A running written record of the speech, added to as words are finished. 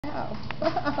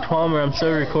Palmer, I'm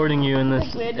still recording you in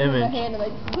this image.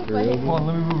 Come on,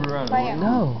 let me move around.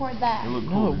 No. Record that.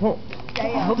 No, it won't.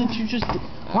 How did you just...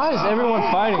 Why is everyone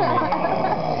fighting me?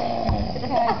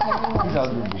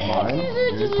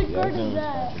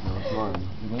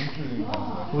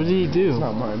 What did he do? It's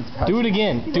not mine. Do it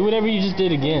again. Do whatever you just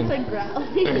did again. You're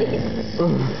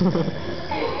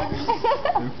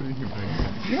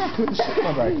not putting shit in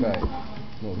my backpack.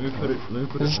 Let me put it under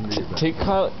your back.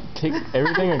 Take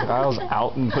everything of Kyle's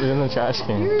out and put it in the trash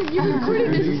can. You're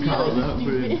recording this video.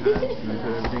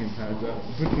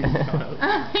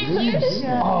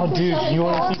 Oh, dude, you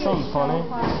want to see something funny?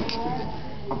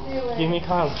 Give me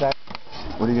Kyle's back.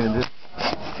 What are you gonna do?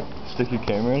 Stick your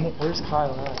camera in it? Where's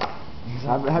Kyle at?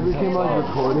 Have your camera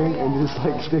recording and just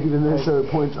like stick it in there so it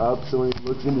points up, so when he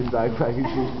looks in his backpack he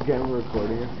sees the camera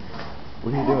recording it?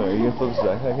 What are you doing? Are you gonna flip his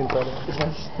backpack inside of it?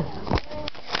 Yes.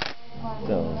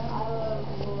 No.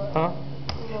 Huh?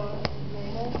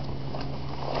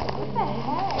 What the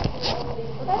heck?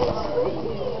 That is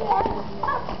creepy.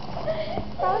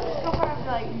 I was just going to be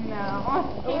like, no.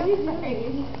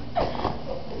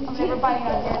 I'm never biting on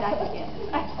your neck again.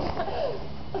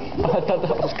 I thought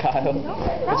that was Kyle.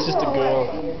 It's just a girl.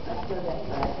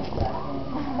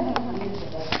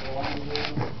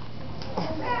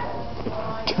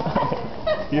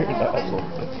 You're an asshole.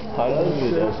 How does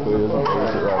it desk so he doesn't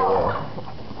force it right away?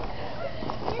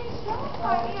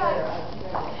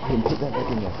 Hey, put that back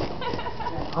in there.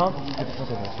 Huh? Put that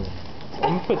back in there.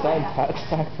 I'm gonna put that in Pat's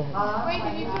backpack. Wait,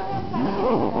 did you put that back?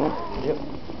 Yep.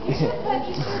 You should put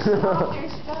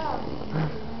your stuff.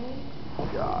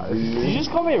 Gosh. Did you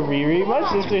just call me a Riri? My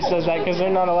sister says that because they're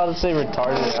not allowed to say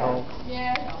retarded at home.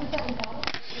 Yeah.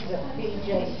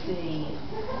 BJC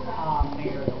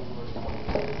Marital.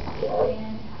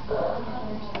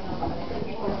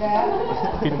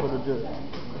 Peanut butter jelly.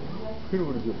 Peanut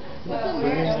butter jelly. Put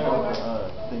it in there with the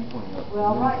thing pointing up.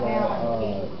 Well, right now I'm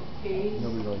eating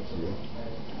Nobody likes you.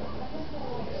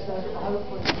 so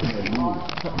hopefully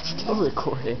I'm still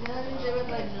recording.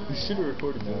 You should have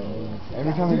recorded that.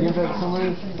 Every time you give that to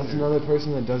somebody, that's another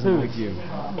person that doesn't like you.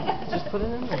 Just put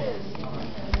it in there.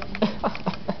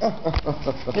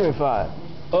 Give me 5.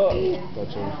 Oh.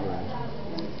 That's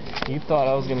what You thought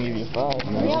I was gonna give you 5. We're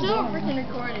still freaking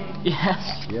recording.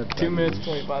 Yes. Yep, 2 minutes,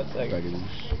 that 25 is. seconds.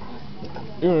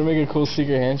 You wanna make a cool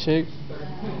secret handshake?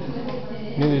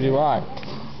 Neither do I.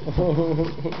 Cool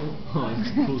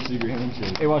secret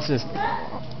handshake. Hey, watch this.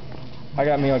 I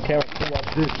got me on camera.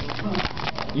 Watch this.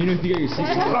 You know if you got your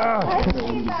secret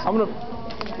I'm gonna...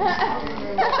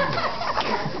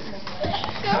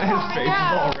 His face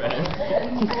is all red.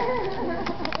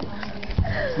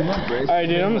 Alright,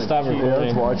 dude, I'm gonna stop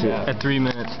recording. Let's watch it. At 3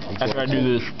 minutes after I do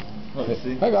this. Oh,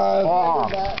 see? Hi guys.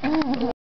 Oh.